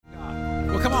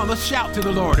on, let's shout to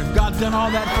the Lord. If God's done all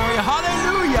that for you,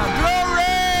 hallelujah, glory,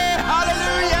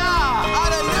 hallelujah,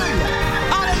 hallelujah,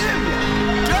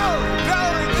 hallelujah, glory,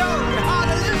 glory, glory,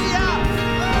 hallelujah,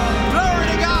 glory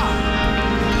to God,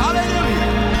 hallelujah,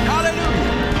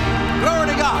 hallelujah, glory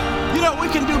to God. You know, we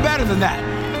can do better than that.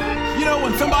 You know,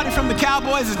 when somebody from the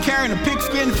Cowboys is carrying a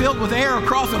pigskin filled with air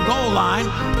across a goal line,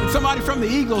 and somebody from the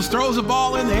Eagles throws a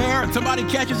ball in the air and somebody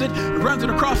catches it and runs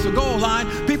it across the goal line,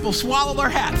 people swallow their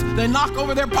hats. They knock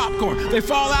over their popcorn. They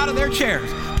fall out of their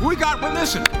chairs.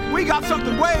 Listen, we got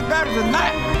something way better than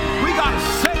that. We got a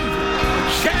Savior,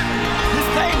 a champion. His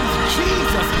name is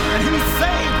Jesus, and He's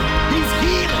saving, He's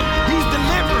healing, He's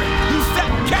delivering, He's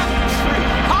setting captives free.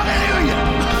 Hallelujah!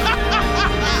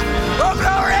 Oh,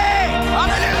 glory!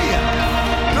 Hallelujah!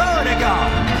 Glory to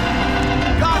God.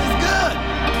 God is good.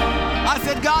 I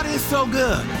said, God is so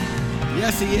good.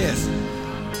 Yes, He is.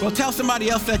 Well, tell somebody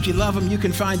else that you love them. You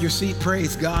can find your seat.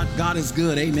 Praise God. God is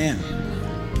good. Amen.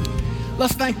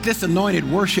 Let's thank this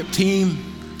anointed worship team,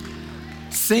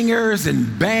 singers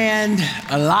and band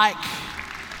alike.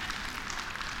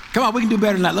 Come on, we can do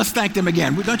better than that. Let's thank them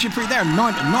again. Don't you agree? They're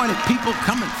anointed people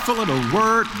coming full of the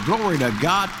word. Glory to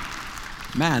God.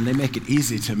 Man, they make it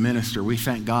easy to minister. We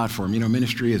thank God for them. You know,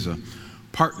 ministry is a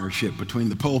partnership between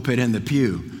the pulpit and the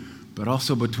pew, but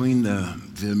also between the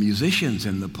musicians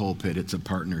and the pulpit. It's a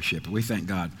partnership. We thank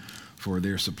God for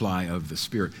their supply of the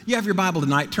Spirit. You have your Bible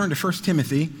tonight. Turn to 1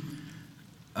 Timothy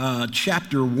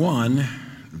chapter 1,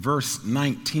 verse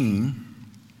 19.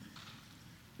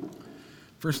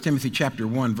 1 Timothy chapter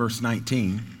 1, verse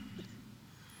 19.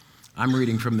 I'm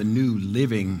reading from the New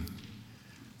Living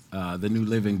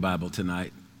Bible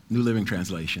tonight. New Living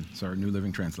Translation. 1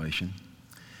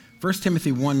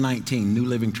 Timothy 1:19, New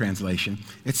Living Translation.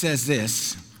 It says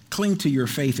this: cling to your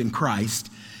faith in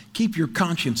Christ. Keep your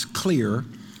conscience clear.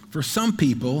 For some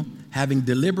people, having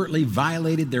deliberately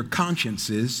violated their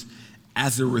consciences,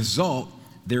 as a result,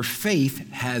 their faith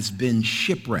has been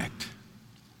shipwrecked.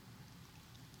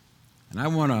 And I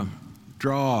want to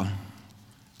draw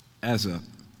as a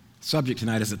subject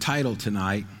tonight, as a title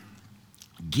tonight,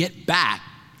 Get Back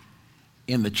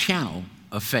in the Channel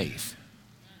of Faith.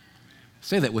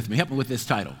 Say that with me. Help me with this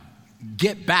title.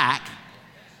 Get Back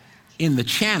in the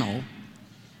Channel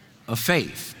of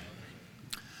Faith.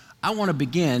 I want to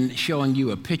begin showing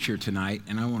you a picture tonight,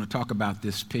 and I want to talk about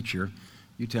this picture.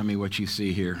 You tell me what you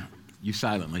see here. You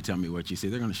silently tell me what you see.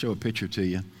 They're going to show a picture to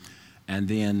you, and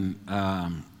then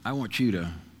I want you to,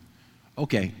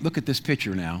 okay, look at this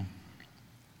picture now.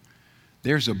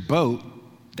 There's a boat.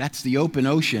 That's the open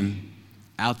ocean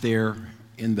out there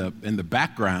in the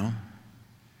background.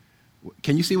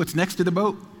 Can you see what's next to the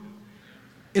boat?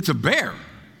 It's a bear.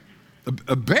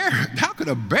 A bear? How could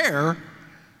a bear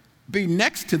be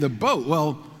next to the boat?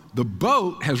 Well, the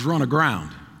boat has run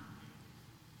aground.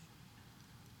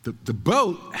 The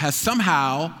boat has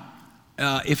somehow,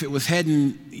 if it was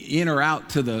heading in or out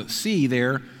to the sea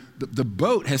there, the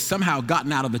boat has somehow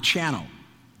gotten out of the channel.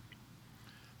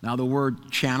 Now, the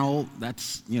word channel,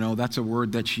 that's a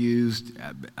word that's used.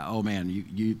 Oh man,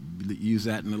 you use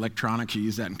that in electronics, you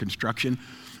use that in construction,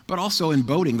 but also in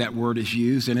boating, that word is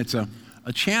used. And it's a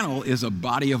channel is a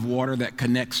body of water that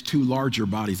connects two larger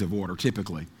bodies of water,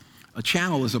 typically. A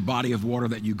channel is a body of water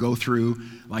that you go through,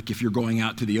 like if you're going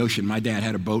out to the ocean. My dad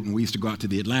had a boat, and we used to go out to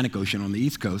the Atlantic Ocean on the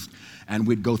East Coast, and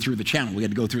we'd go through the channel. We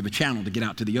had to go through the channel to get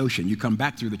out to the ocean. You come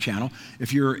back through the channel.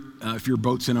 If your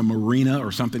boat's in a marina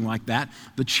or something like that,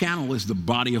 the channel is the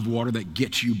body of water that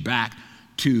gets you back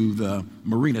to the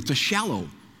marina. It's a shallow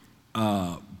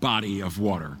body of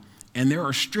water, and there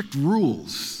are strict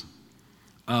rules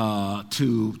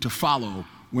to follow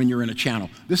when you're in a channel.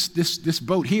 This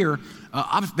boat here,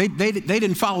 they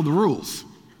didn't follow the rules.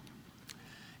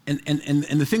 And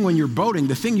the thing when you're boating,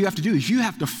 the thing you have to do is you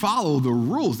have to follow the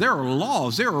rules. There are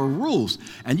laws, there are rules,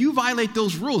 and you violate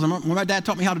those rules. And when my dad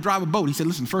taught me how to drive a boat, he said,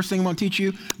 listen, first thing I'm going to teach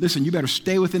you, you better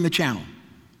stay within the channel.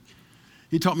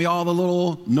 He taught me all the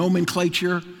little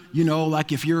nomenclature,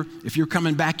 like if you're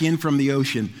coming back in from the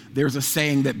ocean, there's a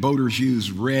saying that boaters use,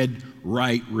 red,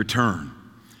 right, return.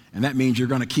 And that means you're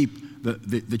going to keep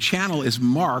the channel is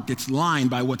marked, it's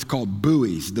lined by what's called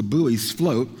buoys. The buoys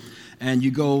float, and you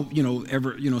go,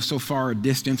 so far a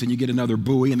distance, and you get another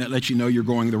buoy, and that lets you know you're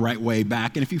going the right way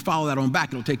back. And if you follow that on back,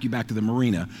 it'll take you back to the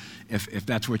marina, if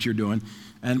that's what you're doing.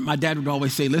 And my dad would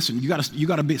always say, listen, you got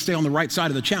to stay on the right side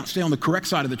of the channel, stay on the correct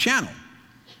side of the channel.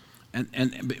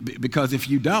 And because if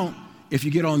you don't, if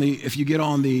you get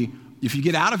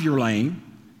out of your lane,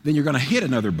 then you're going to hit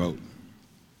another boat.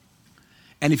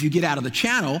 And if you get out of the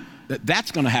channel,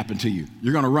 that's going to happen to you.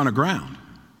 You're going to run aground.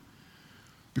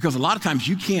 Because a lot of times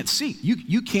you can't see.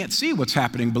 You can't see what's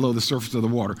happening below the surface of the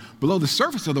water. Below the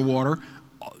surface of the water,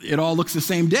 it all looks the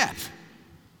same depth.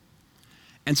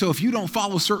 And so if you don't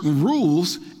follow certain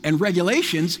rules and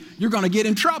regulations, you're going to get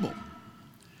in trouble.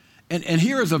 And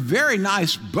here is a very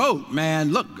nice boat,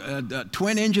 man. Look,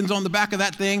 twin engines on the back of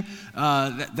that thing.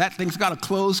 That thing's got a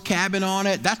closed cabin on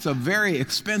it. That's a very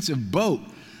expensive boat,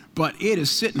 but it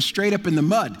is sitting straight up in the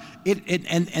mud.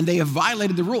 And they have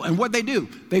violated the rule. And what they do,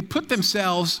 they put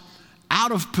themselves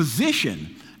out of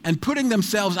position. And putting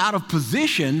themselves out of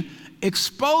position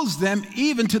exposed them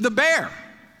even to the bear.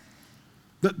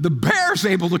 The bear's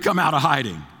able to come out of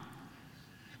hiding.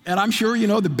 And I'm sure,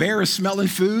 the bear is smelling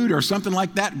food or something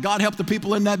like that. God help the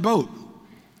people in that boat.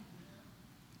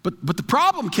 But the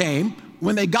problem came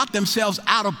when they got themselves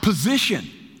out of position.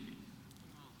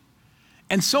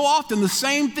 And so often the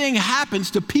same thing happens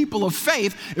to people of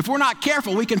faith. If we're not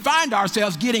careful, we can find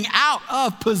ourselves getting out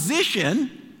of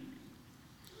position.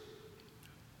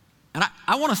 And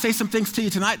I want to say some things to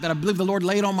you tonight that I believe the Lord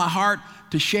laid on my heart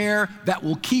to share that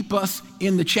will keep us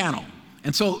in the channel.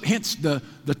 And so hence the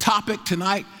topic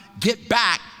tonight, get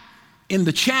back in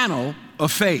the channel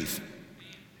of faith.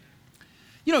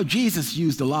 Jesus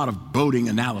used a lot of boating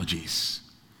analogies.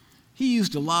 He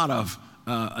used a lot of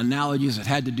analogies that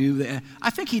had to do, I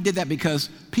think he did that because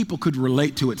people could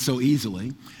relate to it so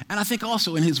easily. And I think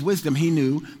also in his wisdom, he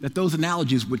knew that those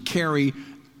analogies would carry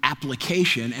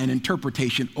application and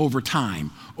interpretation over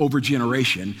time, over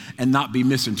generation, and not be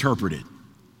misinterpreted.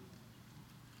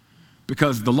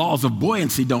 Because the laws of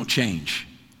buoyancy don't change.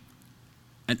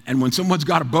 And when someone's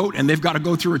got a boat and they've got to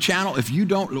go through a channel, if you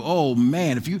don't,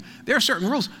 there are certain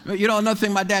rules. Another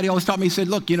thing my daddy always taught me, he said,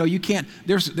 look, you can't,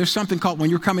 there's something called, when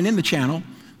you're coming in the channel,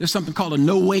 there's something called a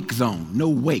no-wake zone. No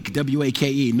wake,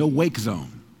 W-A-K-E, no-wake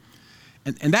zone.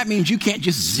 And that means you can't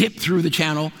just zip through the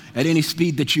channel at any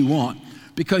speed that you want,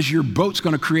 because your boat's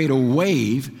going to create a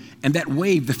wave, and that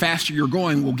wave, the faster you're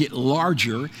going, will get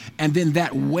larger, and then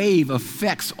that wave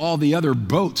affects all the other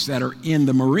boats that are in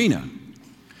the marina.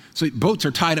 So boats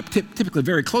are tied up typically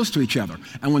very close to each other,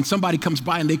 and when somebody comes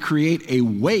by and they create a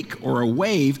wake or a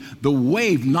wave, the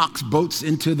wave knocks boats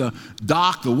into the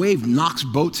dock, the wave knocks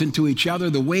boats into each other,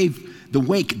 the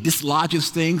wake dislodges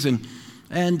things, and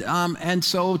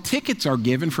so tickets are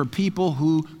given for people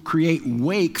who create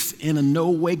wakes in a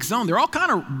no-wake zone. There are all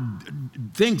kind of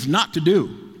things not to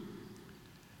do.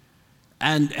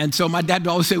 And so my dad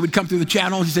would always say, we'd come through the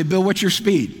channel, and he'd say, Bill, what's your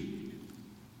speed?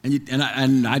 And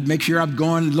I'd make sure I'm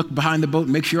going and look behind the boat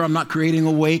and make sure I'm not creating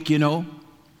a wake, And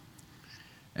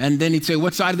then he'd say,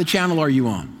 what side of the channel are you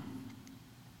on?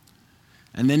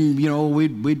 And then,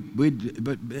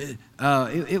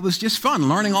 it was just fun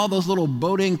learning all those little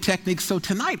boating techniques. So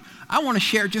tonight, I want to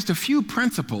share just a few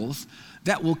principles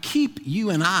that will keep you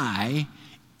and I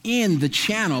in the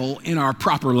channel in our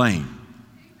proper lane.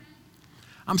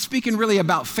 I'm speaking really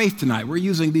about faith tonight. We're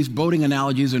using these boating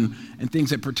analogies and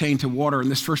things that pertain to water in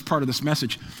this first part of this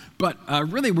message. But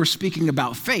really, we're speaking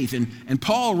about faith. And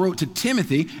Paul wrote to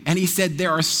Timothy, and he said,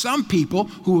 there are some people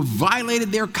who have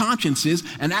violated their consciences,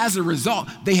 and as a result,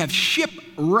 they have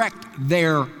shipwrecked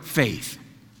their faith.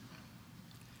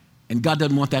 And God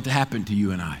doesn't want that to happen to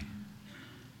you and I.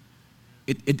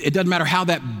 It doesn't matter how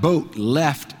that boat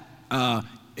left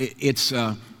its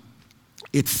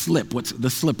slip. What's the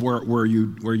slip where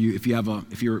you if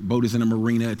your boat is in a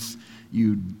marina,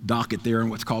 you dock it there in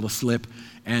what's called a slip.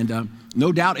 And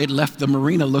no doubt it left the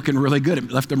marina looking really good.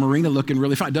 It left the marina looking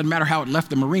really fine. It doesn't matter how it left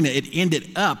the marina. It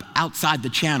ended up outside the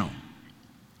channel.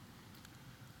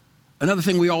 Another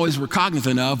thing we always were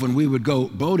cognizant of when we would go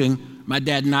boating, my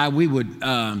dad and I, we would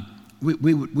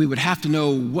have to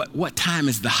know what time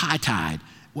is the high tide,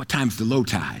 what time is the low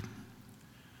tide.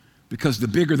 Because the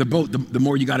bigger the boat, the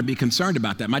more you got to be concerned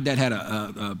about that. My dad had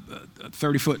a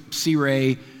 30-foot Sea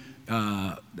Ray,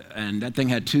 and that thing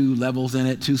had 2 levels in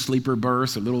it, 2 sleeper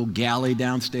berths, a little galley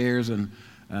downstairs, and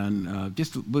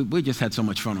we just had so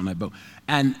much fun on that boat.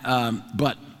 And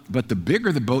but the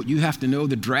bigger the boat, you have to know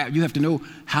the draft. You have to know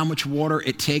how much water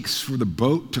it takes for the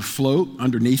boat to float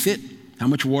underneath it. How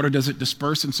much water does it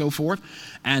disperse and so forth?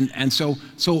 And so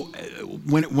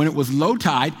when it was low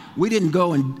tide, we didn't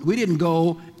go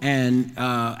and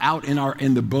out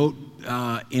in the boat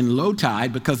in low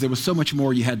tide because there was so much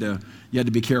more you had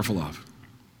to be careful of.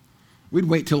 We'd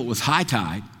wait till it was high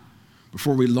tide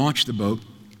before we launched the boat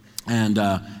and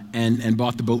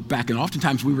brought the boat back. And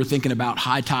oftentimes we were thinking about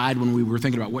high tide when we were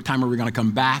thinking about what time are we going to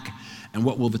come back and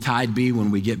what will the tide be when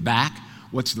we get back.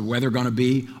 What's the weather going to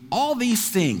be? All these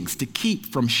things to keep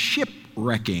from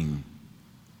shipwrecking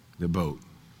the boat.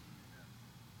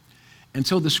 And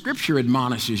so the scripture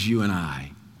admonishes you and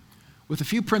I. with a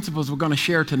few principles we're going to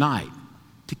share tonight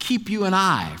to keep you and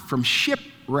I from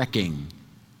shipwrecking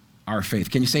our faith.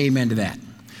 Can you say amen to that?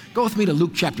 Go with me to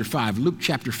Luke chapter 5. Luke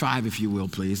chapter 5, if you will,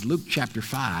 please. Luke chapter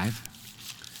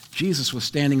 5. Jesus was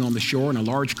standing on the shore and a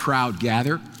large crowd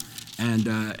gathered, and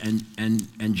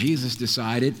Jesus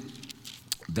decided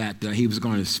that he was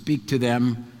going to speak to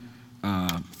them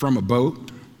from a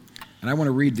boat. And I want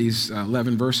to read these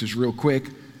 11 verses real quick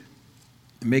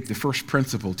and make the first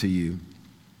principle to you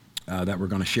that we're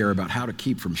going to share about how to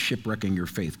keep from shipwrecking your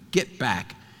faith. Get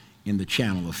back in the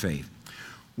channel of faith.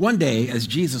 One day, as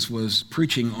Jesus was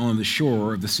preaching on the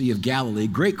shore of the Sea of Galilee,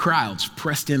 great crowds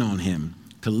pressed in on him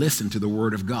to listen to the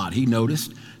word of God. He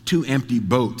noticed 2 empty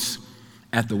boats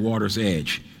at the water's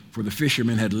edge, for the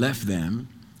fishermen had left them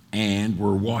and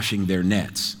were washing their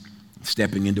nets.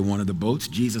 Stepping into one of the boats,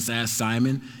 Jesus asked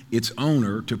Simon, its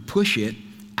owner, to push it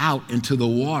out into the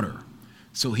water.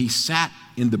 So he sat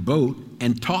in the boat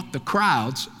and taught the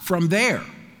crowds from there.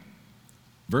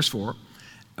 Verse 4,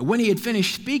 when he had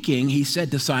finished speaking, he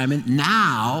said to Simon,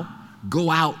 now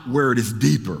go out where it is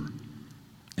deeper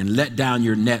and let down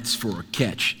your nets to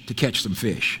catch some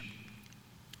fish.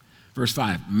 Verse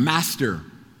 5, Master,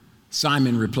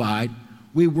 Simon replied,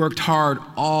 we worked hard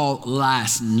all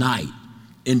last night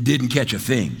and didn't catch a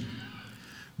thing.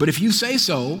 But if you say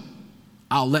so,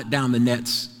 I'll let the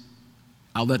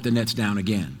nets down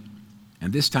again.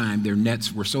 And this time their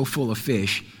nets were so full of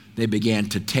fish, they began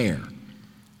to tear.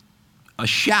 A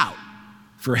shout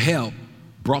for help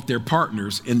brought their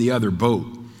partners in the other boat,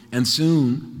 and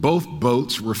soon both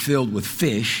boats were filled with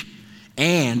fish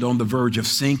and on the verge of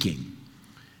sinking.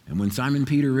 And when Simon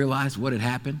Peter realized what had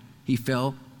happened, he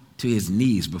fell to his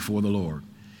knees before the Lord.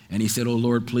 And he said, "Oh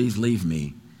Lord, please leave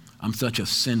me. I'm such a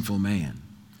sinful man."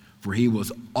 For he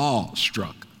was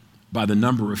awestruck by the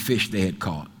number of fish they had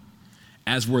caught,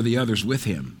 as were the others with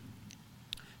him.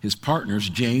 His partners,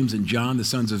 James and John, the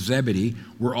sons of Zebedee,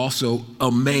 were also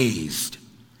amazed.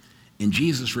 And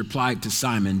Jesus replied to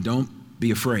Simon, "Don't be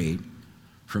afraid.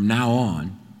 From now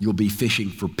on, you'll be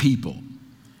fishing for people."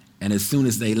 And as soon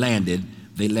as they landed,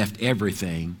 they left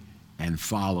everything and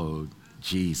followed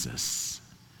Jesus.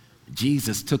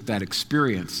 Jesus took that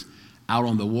experience out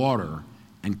on the water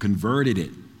and converted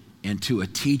it into a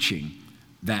teaching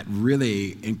that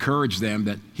really encouraged them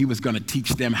that he was going to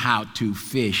teach them how to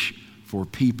fish for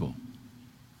people.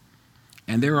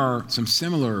 And there are some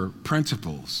similar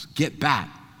principles. Get back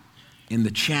in the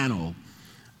channel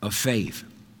of faith.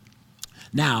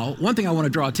 Now, one thing I want to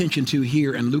draw attention to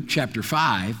here in Luke chapter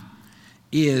 5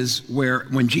 is where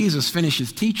when Jesus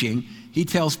finishes teaching, he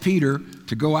tells Peter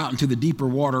to go out into the deeper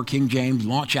water. King James,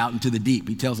 launch out into the deep.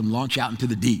 He tells him, launch out into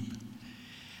the deep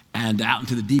and out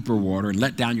into the deeper water and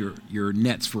let down your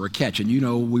nets for a catch. And you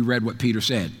know, we read what Peter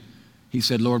said. He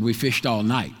said, "Lord, we fished all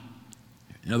night."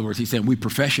 In other words, he said, we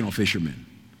professional fishermen.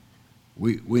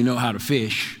 We know how to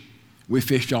fish. We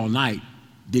fished all night,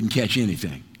 didn't catch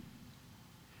anything.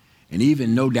 And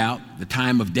even, no doubt, the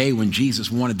time of day when Jesus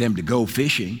wanted them to go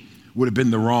fishing would have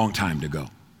been the wrong time to go.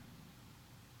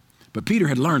 But Peter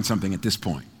had learned something at this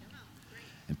point.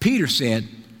 And Peter said,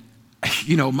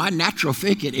 you know, my natural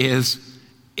thinking is,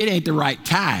 it ain't the right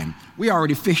time. We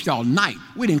already fished all night.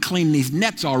 We didn't clean these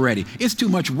nets already. It's too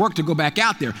much work to go back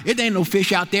out there. It ain't no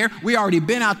fish out there. We already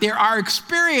been out there. Our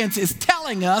experience is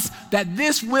telling us that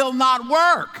this will not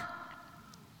work.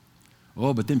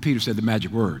 Oh, but then Peter said the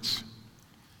magic words.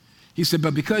 He said,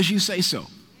 but because you say so,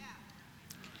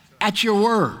 at your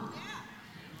word,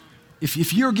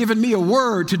 if you're giving me a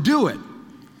word to do it,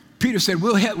 Peter said,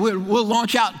 we'll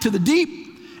launch out to the deep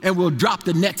and we'll drop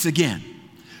the nets again.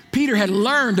 Peter had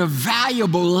learned a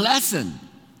valuable lesson.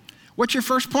 What's your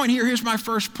first point here? Here's my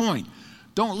first point.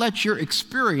 Don't let your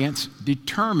experience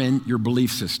determine your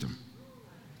belief system.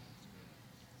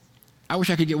 I wish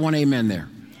I could get one amen there.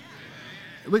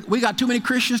 We got too many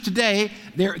Christians today.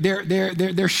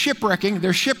 They're shipwrecking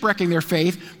their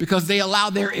faith because they allow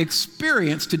their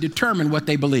experience to determine what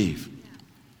they believe.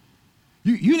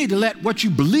 You need to let what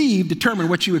you believe determine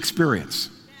what you experience.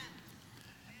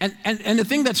 And the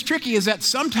thing that's tricky is that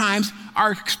sometimes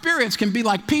our experience can be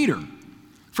like Peter.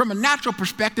 From a natural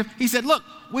perspective, he said, look,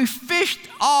 we fished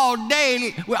all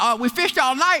day, we fished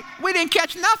all night, we didn't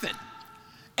catch nothing.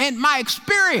 And my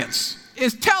experience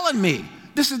is telling me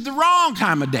this is the wrong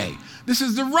time of day. This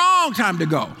is the wrong time to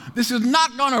go. This is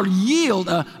not going to yield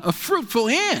a fruitful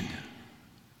end.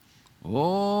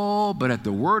 Oh, but at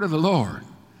the word of the Lord,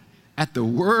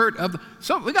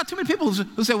 so we got too many people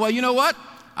who say, well, you know what?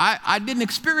 I didn't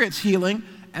experience healing,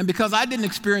 and because I didn't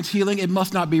experience healing, it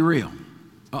must not be real.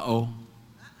 Uh-oh.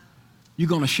 You're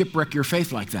going to shipwreck your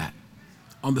faith like that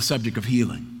on the subject of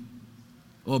healing.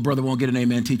 Oh, brother won't get an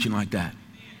amen teaching like that.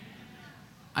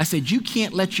 I said, you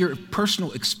can't let your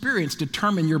personal experience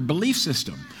determine your belief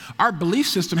system. Our belief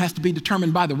system has to be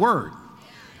determined by the Word.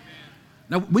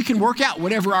 Now, we can work out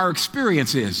whatever our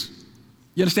experience is.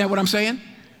 You understand what I'm saying?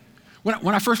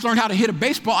 When I first learned how to hit a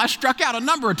baseball, I struck out a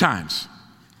number of times.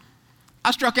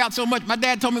 I struck out so much. My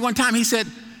dad told me one time, he said,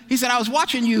 I was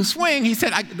watching you swing. He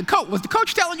said, was the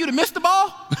coach telling you to miss the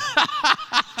ball?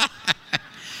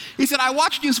 He said, I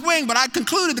watched you swing, but I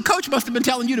concluded the coach must have been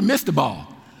telling you to miss the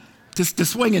ball, to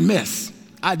swing and miss.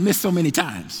 I'd missed so many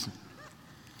times.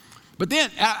 But then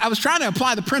I was trying to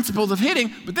apply the principles of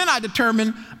hitting, but then I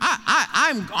determined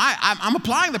I'm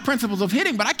applying the principles of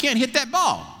hitting, but I can't hit that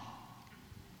ball.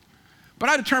 But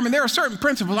I determined there are certain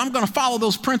principles. I'm going to follow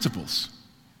those principles.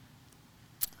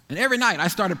 And every night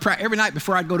every night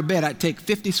before I'd go to bed, I'd take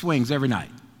 50 swings every night.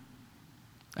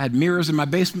 I had mirrors in my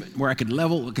basement where I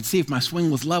could see if my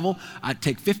swing was level. I'd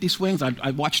take 50 swings.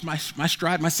 I watched my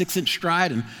stride, my 6-inch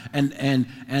stride,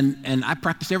 and I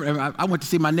practiced I went to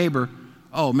see my neighbor.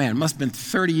 Oh man, it must have been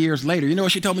 30 years later. You know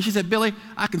what she told me? She said, Billy,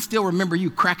 I can still remember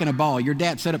you cracking a ball. Your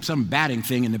dad set up some batting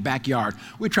thing in the backyard.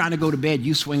 We're trying to go to bed,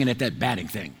 you swinging at that batting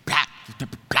thing. Plack,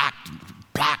 plack,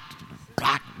 plack,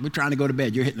 plack. We're trying to go to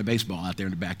bed. You're hitting a baseball out there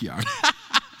in the backyard.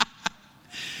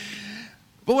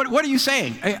 But what are you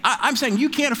saying? I'm saying you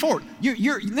can't afford.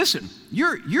 Listen,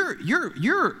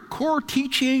 your core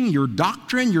teaching, your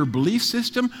doctrine, your belief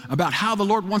system about how the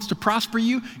Lord wants to prosper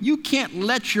you, you can't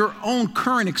let your own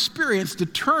current experience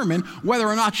determine whether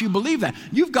or not you believe that.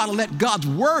 You've got to let God's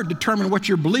Word determine what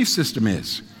your belief system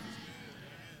is.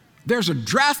 There's a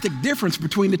drastic difference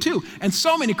between the two. And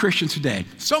so many Christians today,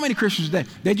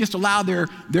 they just allow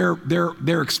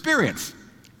their experience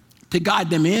to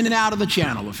guide them in and out of the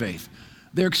channel of faith.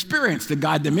 Their experience to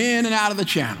guide them in and out of the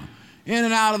channel, in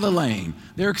and out of the lane.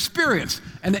 Their experience,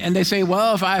 and they say,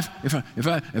 well, if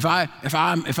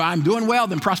I'm doing well,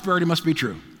 then prosperity must be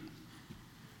true.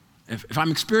 If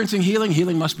I'm experiencing healing,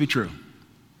 healing must be true.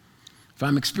 If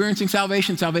I'm experiencing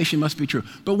salvation, salvation must be true.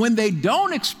 But when they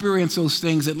don't experience those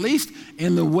things, at least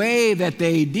in the way that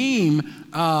they deem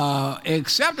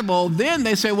acceptable, then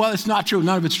they say, well, it's not true.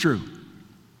 None of it's true.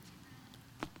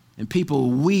 And people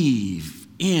weave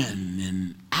in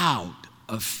and out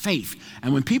of faith.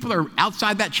 And when people are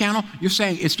outside that channel, you're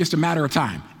saying it's just a matter of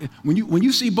time. When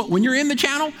you're in the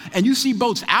channel and you see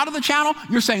boats out of the channel,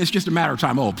 you're saying it's just a matter of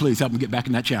time. Oh, please help them get back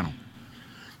in that channel.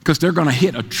 Because they're going to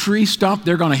hit a tree stump.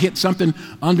 They're going to hit something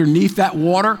underneath that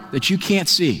water that you can't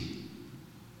see.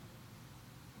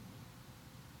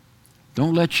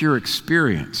 Don't let your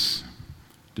experience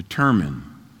determine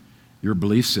your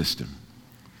belief system.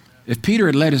 If Peter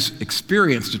had let his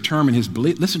experience determine his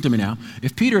belief, listen to me now.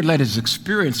 If Peter had let his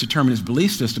experience determine his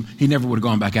belief system, he never would have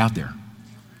gone back out there.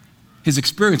 His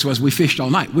experience was, we fished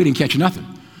all night. We didn't catch nothing.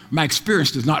 My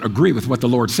experience does not agree with what the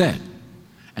Lord said.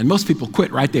 And most people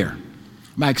quit right there.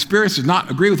 My experience does not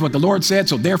agree with what the Lord said,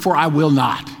 so therefore I will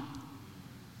not.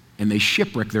 And they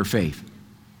shipwreck their faith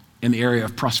in the area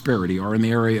of prosperity or in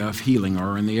the area of healing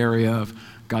or in the area of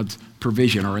God's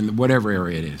provision or in whatever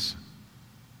area it is.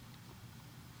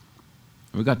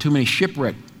 We've got too many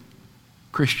shipwrecked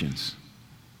Christians,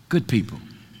 good people,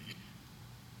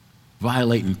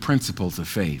 violating principles of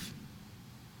faith.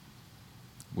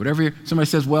 Somebody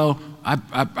says, well,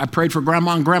 I prayed for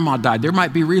grandma and grandma died. There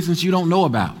might be reasons you don't know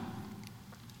about.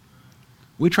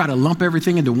 We try to lump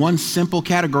everything into one simple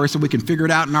category so we can figure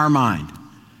it out in our mind.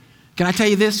 Can I tell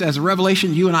you this? As a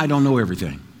revelation, you and I don't know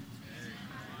everything.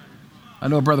 I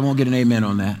know a brother won't get an amen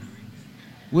on that.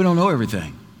 We don't know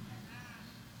everything.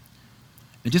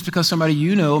 And just because somebody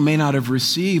you know may not have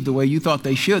received the way you thought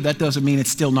they should, that doesn't mean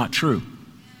it's still not true.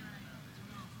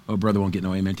 Oh, brother won't get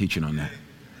no amen teaching on that.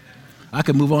 I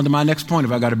could move on to my next point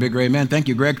if I got a bigger amen. Thank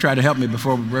you, Greg.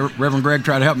 Reverend Greg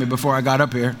tried to help me before I got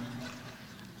up here.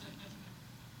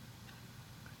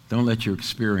 Don't let your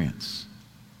experience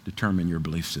determine your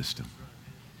belief system.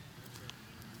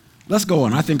 Let's go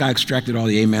on. I think I extracted all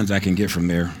the amens I can get from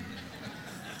there.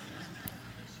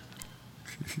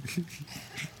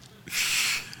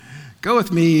 Go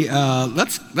with me.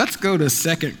 Let's go to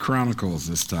 2 Chronicles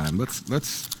this time.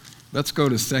 Let's go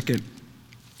to 2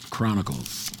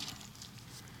 Chronicles.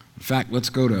 In fact, let's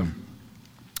go to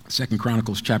 2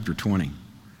 Chronicles chapter 20.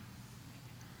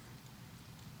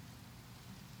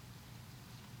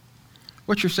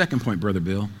 What's your second point, Brother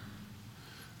Bill?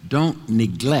 Don't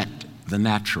neglect the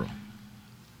natural.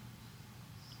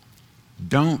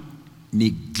 Don't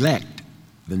neglect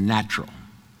the natural.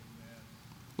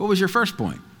 What was your first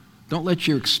point? Don't let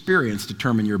your experience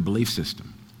determine your belief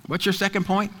system. What's your second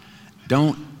point?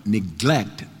 Don't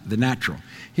neglect the natural.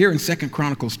 Here in 2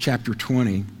 Chronicles chapter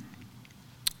 20,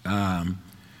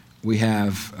 We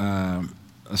have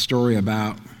a story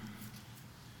about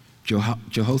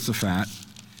Jehoshaphat,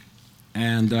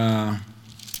 and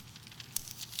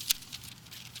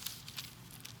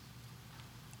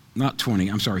not 20,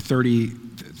 I'm sorry, 30,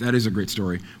 that is a great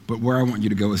story, but where I want you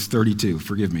to go is 32,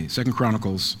 forgive me, 2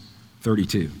 Chronicles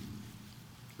 32.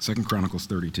 2 Chronicles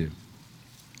 32.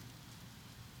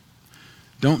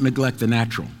 Don't neglect the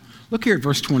natural. Look here at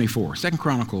verse 24, 2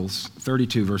 Chronicles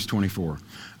 32, verse 24.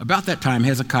 About that time,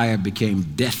 Hezekiah became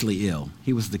deathly ill.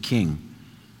 He was the king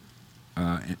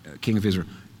of Israel.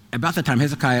 About that time,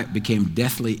 Hezekiah became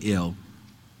deathly ill.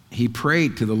 He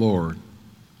prayed to the Lord,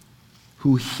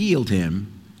 who healed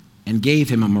him and gave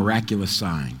him a miraculous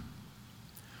sign.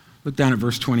 Look down at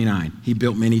verse 29. He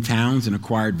built many towns and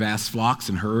acquired vast flocks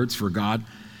and herds, for God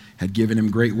had given him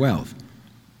great wealth.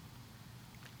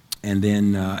 And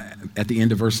then at the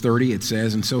end of verse 30, it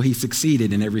says, and so he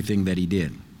succeeded in everything that he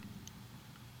did.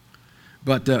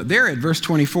 But there at verse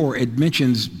 24, it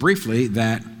mentions briefly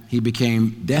that he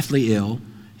became deathly ill.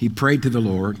 He prayed to the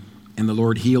Lord, and the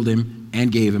Lord healed him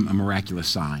and gave him a miraculous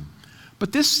sign.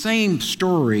 But this same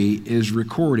story is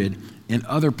recorded in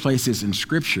other places in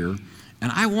Scripture,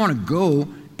 and I want to go,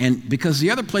 and because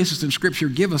the other places in Scripture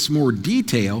give us more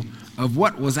detail of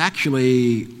what was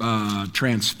actually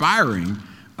transpiring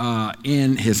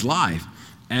in his life.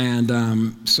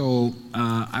 And so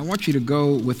I want you to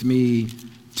go with me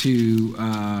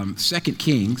to 2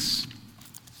 Kings.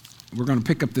 We're going to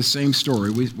pick up this same story.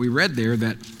 We read there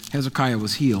that Hezekiah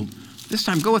was healed. This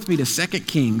time, go with me to 2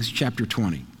 Kings chapter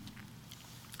 20.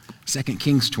 2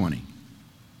 Kings 20.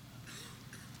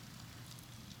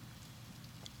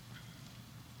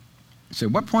 So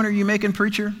what point are you making,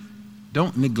 preacher?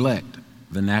 Don't neglect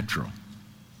the natural.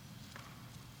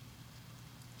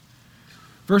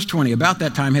 Verse 20, about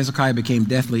that time Hezekiah became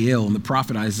deathly ill, and the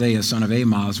prophet Isaiah, son of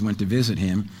Amoz, went to visit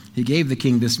him. He gave the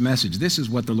king this message. This is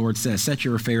what the Lord says, set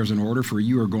your affairs in order, for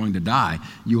you are going to die.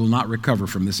 You will not recover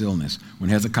from this illness. When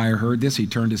Hezekiah heard this, he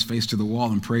turned his face to the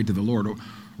wall and prayed to the Lord.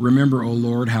 Remember, O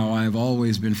Lord, how I have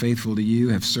always been faithful to you,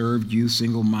 have served you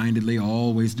single-mindedly,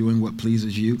 always doing what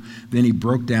pleases you. Then he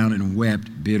broke down and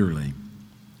wept bitterly.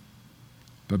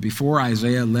 But before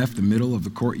Isaiah left the middle of the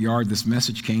courtyard, this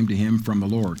message came to him from the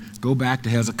Lord. Go back to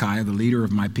Hezekiah, the leader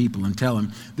of my people, and tell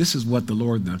him, this is what the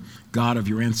Lord, the God of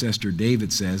your ancestor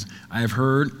David says. I have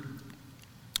heard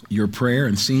your prayer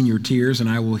and seen your tears, and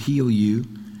I will heal you.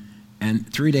 And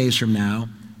 3 days from now,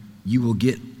 you will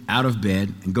get out of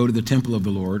bed and go to the temple of the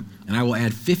Lord, and I will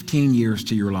add 15 years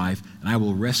to your life, and I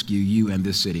will rescue you and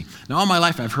this city. Now, all my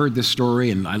life, I've heard this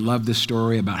story, and I love this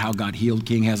story about how God healed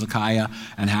King Hezekiah,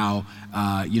 and how,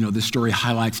 this story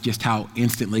highlights just how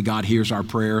instantly God hears our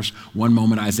prayers. One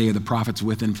moment, Isaiah the prophet's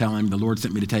with him, telling him, the Lord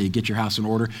sent me to tell you, get your house in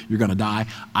order, you're going to die.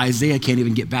 Isaiah can't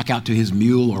even get back out to his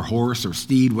mule or horse or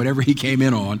steed, whatever he came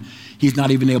in on. He's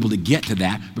not even able to get to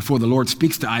that before the Lord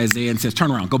speaks to Isaiah and says,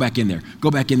 turn around, go back in there.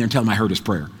 Go back in there and tell him I heard his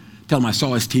prayer. Tell him I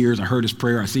saw his tears, I heard his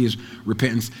prayer, I see his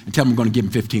repentance, and tell him I'm going to give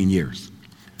him 15 years.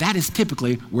 That is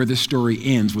typically where this story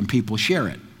ends when people share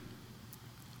it.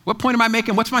 What point am I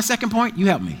making? What's my second point? You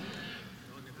help me.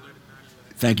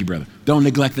 Thank you, brother. Don't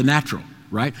neglect the natural,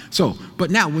 right? So, but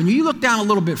now when you look down a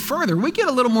little bit further, we get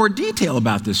a little more detail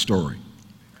about this story.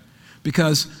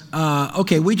 Because,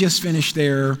 we just finished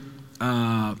there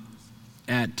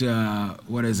at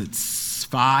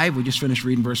 5. We just finished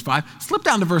reading verse 5. Slip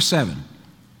down to verse 7.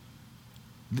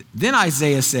 Then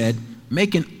Isaiah said,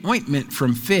 make an ointment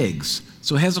from figs.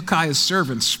 So Hezekiah's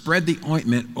servants spread the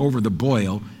ointment over the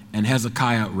boil, and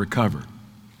Hezekiah recovered.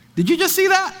 Did you just see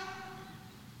that?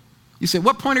 You said,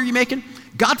 what point are you making?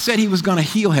 God said he was going to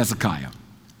heal Hezekiah.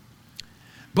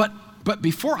 But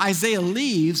before Isaiah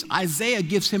leaves, Isaiah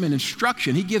gives him an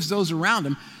instruction. He gives those around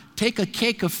him, take a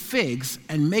cake of figs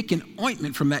and make an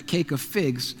ointment from that cake of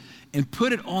figs and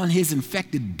put it on his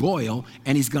infected boil,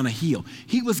 and he's going to heal.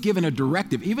 He was given a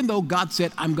directive. Even though God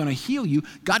said, I'm going to heal you,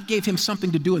 God gave him something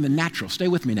to do in the natural. Stay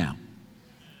with me now.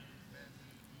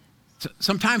 So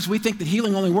sometimes we think that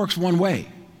healing only works one way.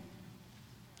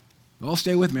 Well,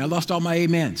 stay with me. I lost all my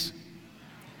amens.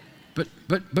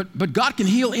 But God can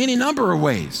heal any number of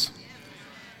ways.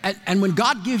 And when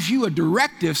God gives you a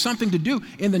directive, something to do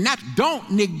in the natural,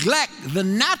 don't neglect the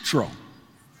natural.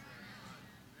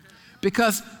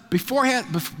 Because before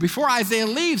Isaiah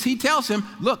leaves, he tells him,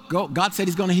 look, go. God said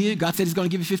he's going to heal you. God said he's going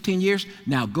to give you 15 years.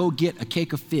 Now go get a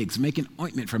cake of figs, make an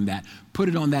ointment from that, put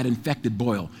it on that infected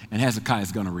boil, and Hezekiah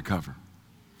is going to recover.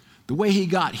 The way he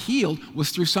got healed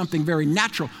was through something very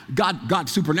natural. God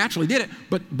supernaturally did it,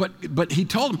 but he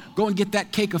told him, go and get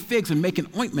that cake of figs and make an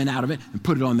ointment out of it and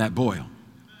put it on that boil.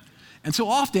 And so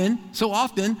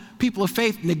often, people of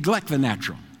faith neglect the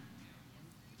natural.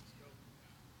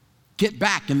 get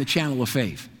back in the channel of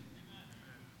faith.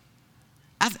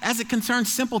 As it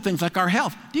concerns simple things like our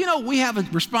health, do you know we have a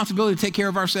responsibility to take care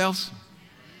of ourselves?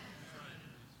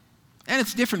 And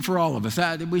it's different for all of us.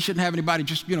 We shouldn't have anybody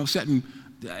just, setting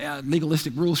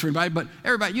legalistic rules for anybody, but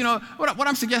everybody, what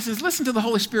I'm suggesting is listen to the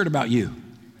Holy Spirit about you.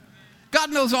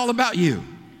 God knows all about you.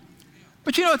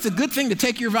 But it's a good thing to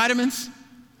take your vitamins.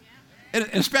 And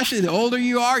especially the older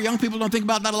you are, young people don't think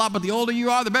about that a lot, but the older you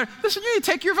are, the better. Listen, you need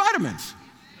to take your vitamins.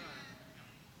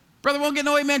 Brother won't get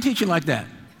no amen teaching like that.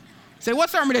 Say, what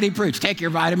sermon did he preach? Take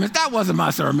your vitamins. That wasn't my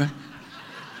sermon.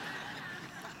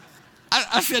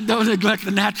 I said, don't neglect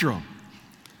the natural.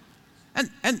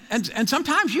 And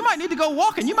sometimes you might need to go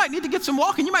walking. You might need to get some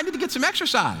walking. You might need to get some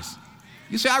exercise.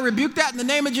 You say, I rebuke that in the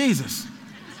name of Jesus.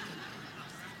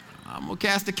 I'm going to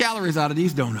cast the calories out of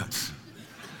these donuts.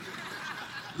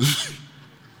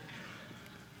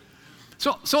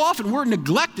 So often we're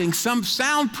neglecting some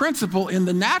sound principle in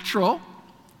the natural.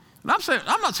 And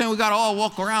I'm not saying we got to all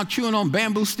walk around chewing on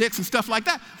bamboo sticks and stuff like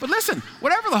that. But listen,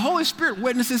 whatever the Holy Spirit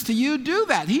witnesses to you, do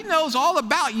that. He knows all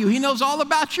about you. He knows all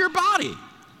about your body.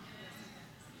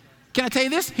 Can I tell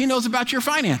you this? He knows about your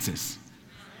finances.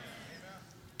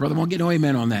 Brother won't get no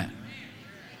amen on that.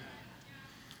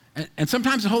 And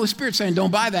sometimes the Holy Spirit's saying,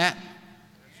 don't buy that.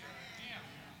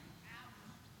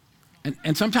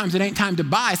 And sometimes it ain't time to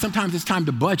buy. Sometimes it's time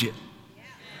to budget.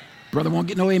 Brother won't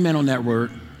get no amen on that word.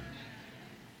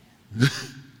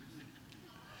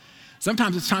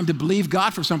 Sometimes it's time to believe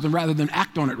God for something rather than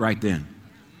act on it right then.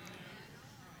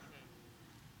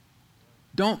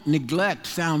 Don't neglect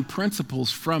sound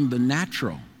principles from the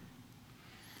natural.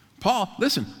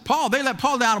 They let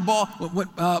Paul down a ball.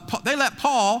 They let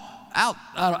Paul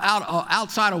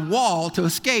outside a wall to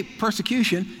escape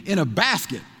persecution in a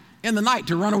basket in the night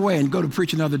to run away and go to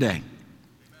preach another day.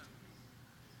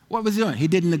 What was he doing? He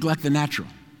didn't neglect the natural.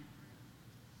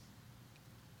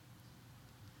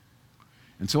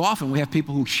 And so often we have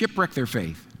people who shipwreck their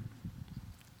faith.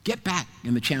 Get back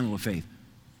in the channel of faith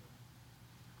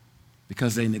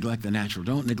because they neglect the natural.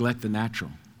 Don't neglect the natural.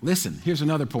 Listen, here's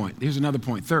another point.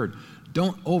 Third,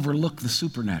 don't overlook the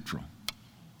supernatural.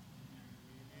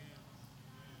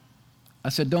 I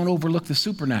said, don't overlook the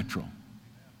supernatural.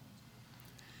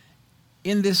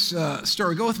 In this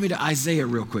story, go with me to Isaiah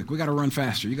real quick. We got to run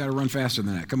faster. You got to run faster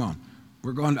than that. Come on.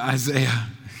 We're going to Isaiah.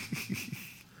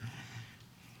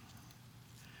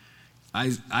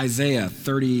 Isaiah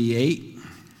 38.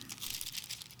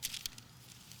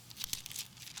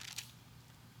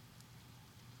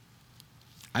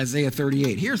 Isaiah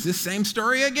 38. Here's this same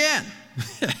story again.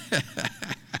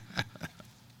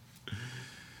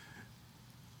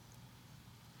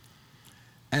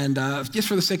 And just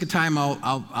for the sake of time,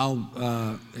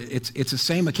 it's the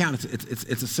same account.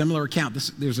 It's a similar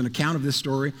account. There's an account of this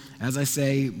story. As I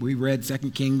say, we read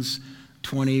 2 Kings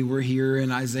 20. We're here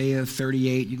in Isaiah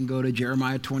 38. You can go to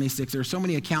Jeremiah 26. There are so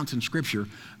many accounts in Scripture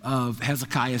of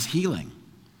Hezekiah's healing.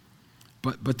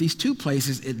 But these two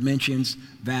places, it mentions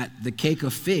that the cake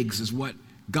of figs is what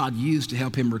God used to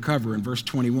help him recover. In verse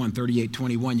 21,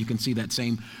 38:21, you can see that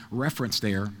same reference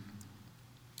there.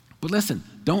 But listen,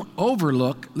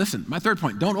 my third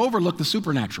point, don't overlook the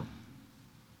supernatural.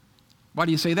 Why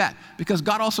do you say that? Because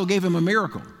God also gave him a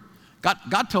miracle.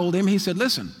 God told him, he said,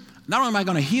 listen, not only am I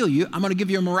going to heal you, I'm going to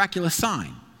give you a miraculous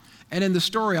sign. And in the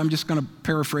story, I'm just going to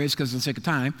paraphrase because of the sake of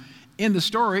time. In the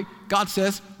story, God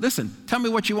says, listen, tell me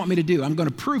what you want me to do. I'm going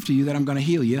to prove to you that I'm going to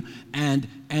heal you. And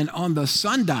on the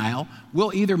sundial,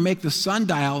 we'll either make the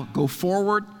sundial go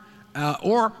forward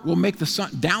or we'll make the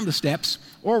sun down the steps,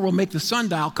 or we'll make the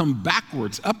sundial come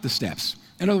backwards up the steps.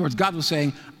 In other words, God was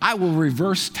saying, I will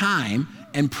reverse time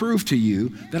and prove to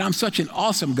you that I'm such an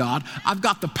awesome God. I've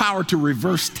got the power to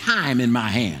reverse time in my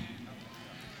hand.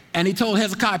 And he told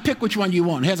Hezekiah, pick which one you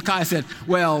want. And Hezekiah said,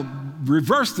 well,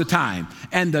 reverse the time.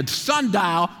 And the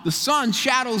sundial,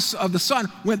 shadows of the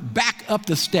sun went back up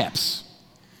the steps.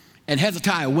 And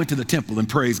Hezekiah went to the temple and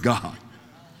praised God.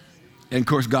 And of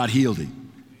course, God healed him.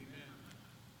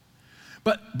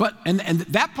 But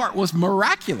that part was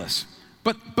miraculous.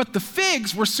 But the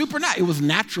figs were supernatural. It was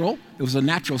natural. It was a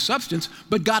natural substance.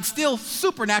 But God still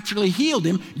supernaturally healed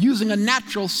him using a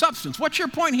natural substance. What's your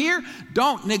point here?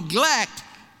 Don't neglect,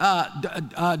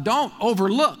 don't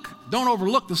overlook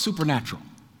the supernatural.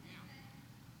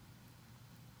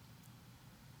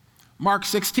 Mark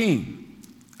 16.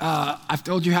 I've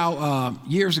told you how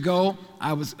years ago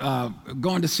I was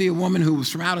going to see a woman who was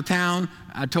from out of town.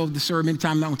 I told the story many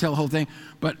times, I'm not going to tell the whole thing,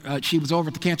 but she was over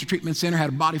at the Cancer Treatment Center, had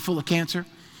a body full of cancer,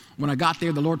 When I got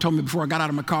there, the Lord told me before I got out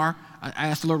of my car, I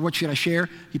asked the Lord, what should I share?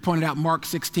 He pointed out Mark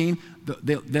 16,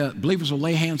 the believers will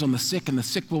lay hands on the sick and the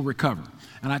sick will recover.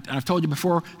 And I've told you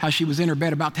before how she was in her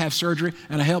bed about to have surgery,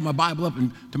 and I held my Bible up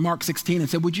to Mark 16 and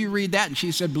said, would you read that? And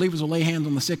she said, believers will lay hands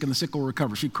on the sick and the sick will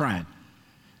recover. She cried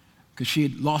because she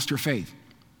had lost her faith.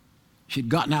 She'd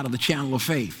gotten out of the channel of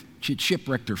faith. She'd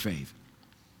shipwrecked her faith.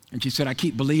 And she said, I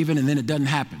keep believing and then it doesn't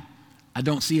happen. I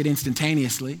don't see it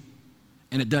instantaneously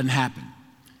and it doesn't happen.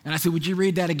 And I said, would you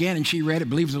read that again? And she read it,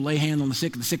 believers will lay hands on the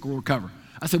sick and the sick will recover.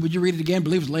 I said, would you read it again?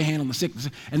 Believers will lay hands on the sick.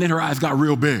 And then her eyes got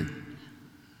real big.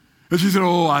 And she said,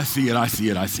 oh, I see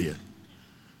it.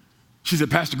 She said,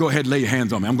 Pastor, go ahead and lay your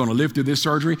hands on me. I'm going to live through this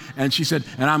surgery. And she said,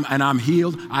 and I'm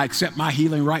healed. I accept my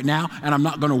healing right now. And I'm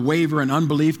not going to waver in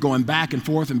unbelief, going back and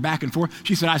forth and back and forth.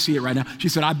 She said, I see it right now. She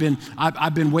said, I've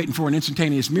been waiting for an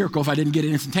instantaneous miracle. If I didn't get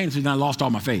it instantaneously, then I lost all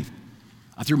my faith.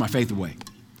 I threw my faith away.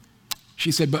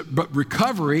 She said, but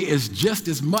recovery is just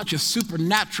as much a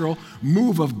supernatural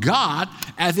move of God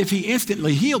as if he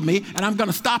instantly healed me, and I'm going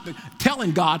to stop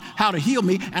telling God how to heal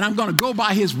me, and I'm going to go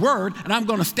by his word, and I'm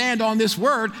going to stand on this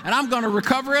word, and I'm going to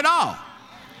recover it all.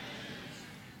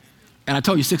 And I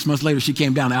told you 6 months later, she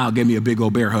came down the aisle, gave me a big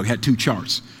old bear hug, had 2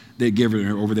 charts. They gave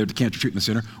her over there at the Cancer Treatment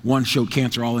Center. One showed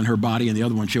cancer all in her body, and the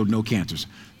other one showed no cancers.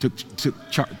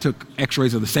 Took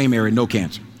x-rays of the same area, no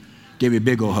cancer. Gave me a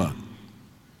big old hug.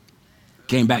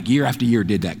 Came back year after year,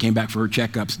 did that. Came back for her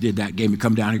checkups, did that. Gave me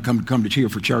come down here, come to cheer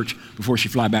for church before she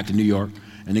fly back to New York,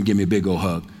 and then give me a big old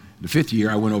hug. The 5th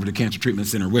year, I went over to Cancer Treatment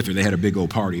Center with her. They had a big old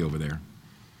party over there.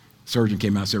 Surgeon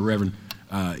came out and said, Reverend,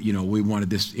 we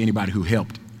wanted anybody who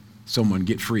helped someone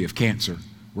get free of cancer.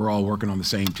 We're all working on the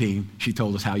same team. She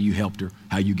told us how you helped her,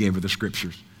 how you gave her the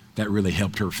scriptures. That really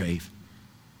helped her faith.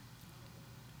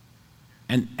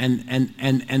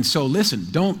 And so listen,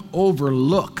 don't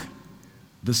overlook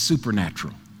the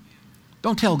supernatural.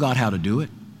 Don't tell God how to do it.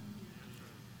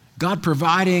 God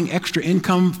providing extra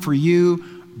income for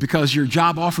you because your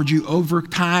job offered you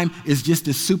overtime is just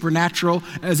as supernatural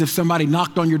as if somebody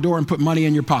knocked on your door and put money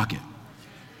in your pocket.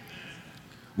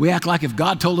 We act like if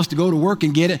God told us to go to work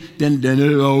and get it, then I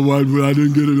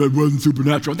didn't get it, that wasn't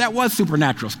supernatural. That was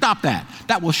supernatural. Stop that.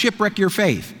 That will shipwreck your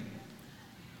faith.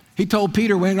 He told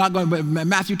Peter, when not going,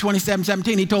 Matthew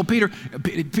 27:17, he told Peter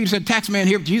said, tax man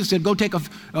here, Jesus said, go take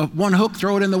one hook,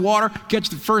 throw it in the water, catch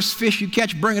the first fish you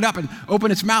catch, bring it up and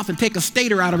open its mouth and take a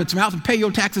stater out of its mouth and pay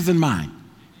your taxes and mine.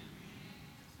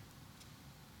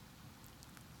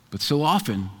 But so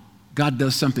often, God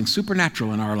does something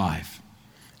supernatural in our life,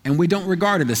 and we don't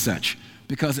regard it as such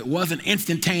because it wasn't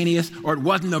instantaneous or it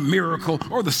wasn't a miracle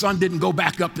or the sun didn't go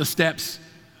back up the steps.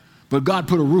 But God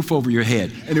put a roof over your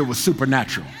head, and it was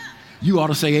supernatural. You ought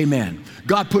to say amen.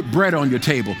 God put bread on your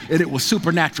table, and it was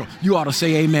supernatural. You ought to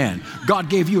say amen. God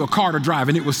gave you a car to drive,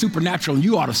 and it was supernatural, and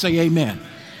you ought to say amen.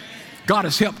 God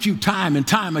has helped you time and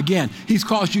time again. He's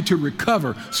caused you to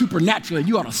recover supernaturally.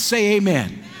 You ought to say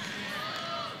amen.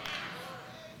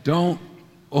 Don't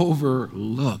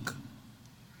overlook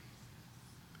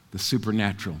the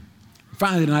supernatural.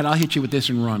 Finally tonight, I'll hit you with this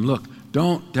and run. Look,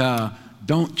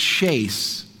 don't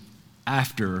chase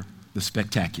after the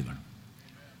spectacular.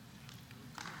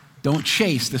 Don't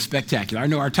chase the spectacular. I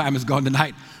know our time is gone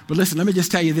tonight, but listen, let me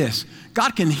just tell you this.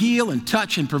 God can heal and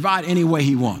touch and provide any way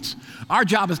he wants. Our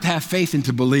job is to have faith and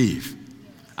to believe.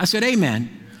 I said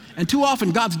amen. And too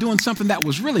often God's doing something that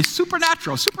was really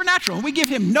supernatural, and we give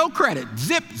him no credit,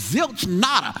 zip, zilch,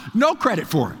 nada, no credit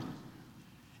for it.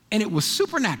 And it was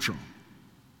supernatural.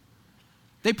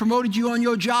 They promoted you on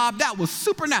your job. That was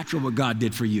supernatural what God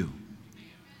did for you.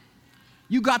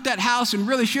 You got that house and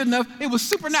really shouldn't have. It was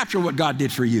supernatural what God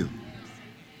did for you.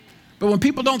 But when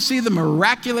people don't see the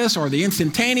miraculous or the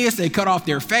instantaneous, they cut off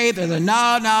their faith. They say, no,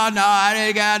 I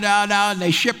didn't get no, and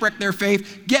they shipwreck their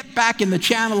faith. Get back in the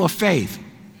channel of faith.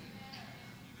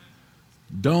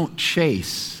 Don't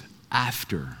chase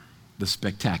after the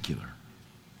spectacular.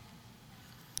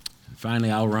 And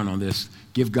finally, I'll run on this.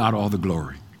 Give God all the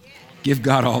glory. Give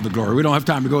God all the glory. We don't have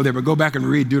time to go there, but go back and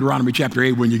read Deuteronomy chapter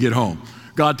 8 when you get home.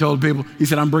 God told people, he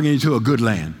said, I'm bringing you to a good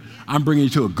land. I'm bringing you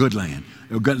to a good land.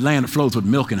 A good land that flows with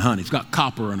milk and honey. It's got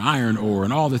copper and iron ore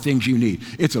and all the things you need.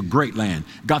 It's a great land.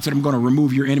 God said, I'm going to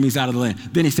remove your enemies out of the land.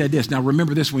 Then he said this. Now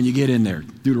remember this when you get in there.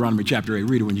 Deuteronomy chapter 8.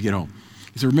 Read it when you get home.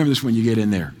 He said, remember this when you get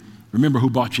in there. Remember who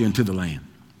brought you into the land.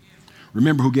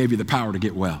 Remember who gave you the power to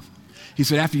get wealth. He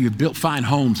said, after you've built fine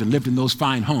homes and lived in those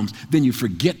fine homes, then you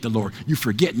forget the Lord. You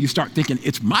forget and you start thinking,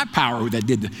 it's my power that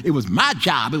did this. It was my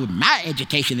job. It was my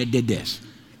education that did this.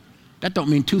 That don't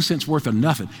mean 2 cents worth of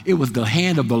nothing. It was the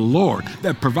hand of the Lord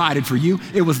that provided for you.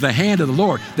 It was the hand of the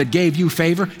Lord that gave you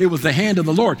favor. It was the hand of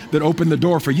the Lord that opened the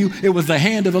door for you. It was the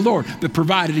hand of the Lord that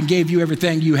provided and gave you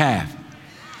everything you have.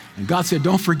 And God said,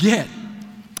 don't forget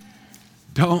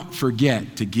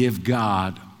to give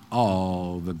God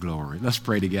all the glory. Let's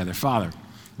pray together. Father,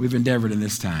 we've endeavored in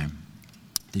this time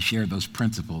to share those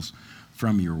principles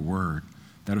from your word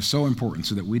that are so important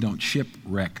so that we don't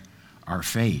shipwreck our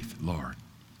faith, Lord.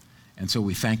 And so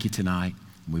we thank you tonight,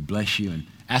 and we bless you and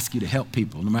ask you to help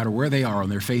people, no matter where they are on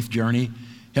their faith journey,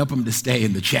 help them to stay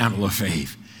in the channel of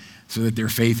faith so that their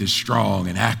faith is strong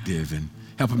and active, and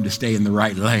help them to stay in the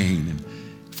right lane. And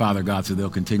Father God, so they'll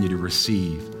continue to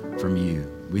receive from you.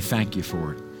 We thank you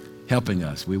for it, helping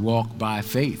us. We walk by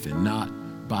faith and not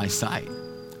by sight.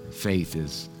 Faith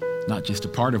is not just a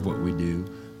part of what we do.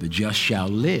 The just shall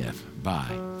live by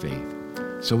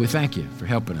faith. So we thank you for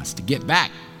helping us to get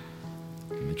back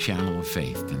in the channel of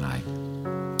faith tonight.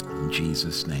 In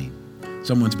Jesus' name.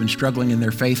 Someone's been struggling in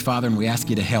their faith, Father, and we ask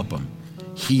you to help them,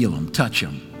 heal them, touch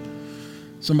them.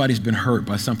 Somebody's been hurt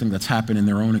by something that's happened in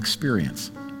their own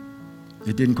experience.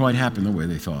 It didn't quite happen the way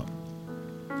they thought.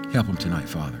 Help them tonight,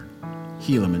 Father.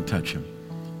 Heal them and touch them.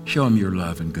 Show them your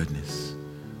love and goodness.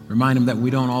 Remind them that we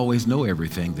don't always know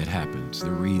everything that happens,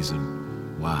 the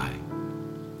reason why.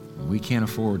 We can't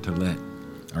afford to let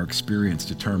our experience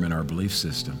determine our belief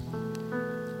system.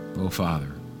 Oh, Father,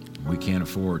 we can't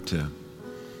afford to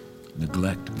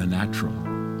neglect the natural.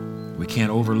 We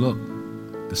can't overlook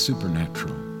the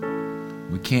supernatural.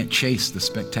 We can't chase the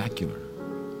spectacular.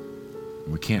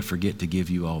 We can't forget to give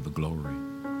you all the glory.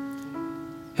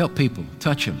 Help people,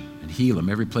 touch them, and heal them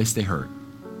every place they hurt.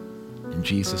 In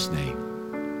Jesus' name,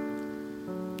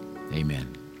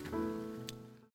 amen.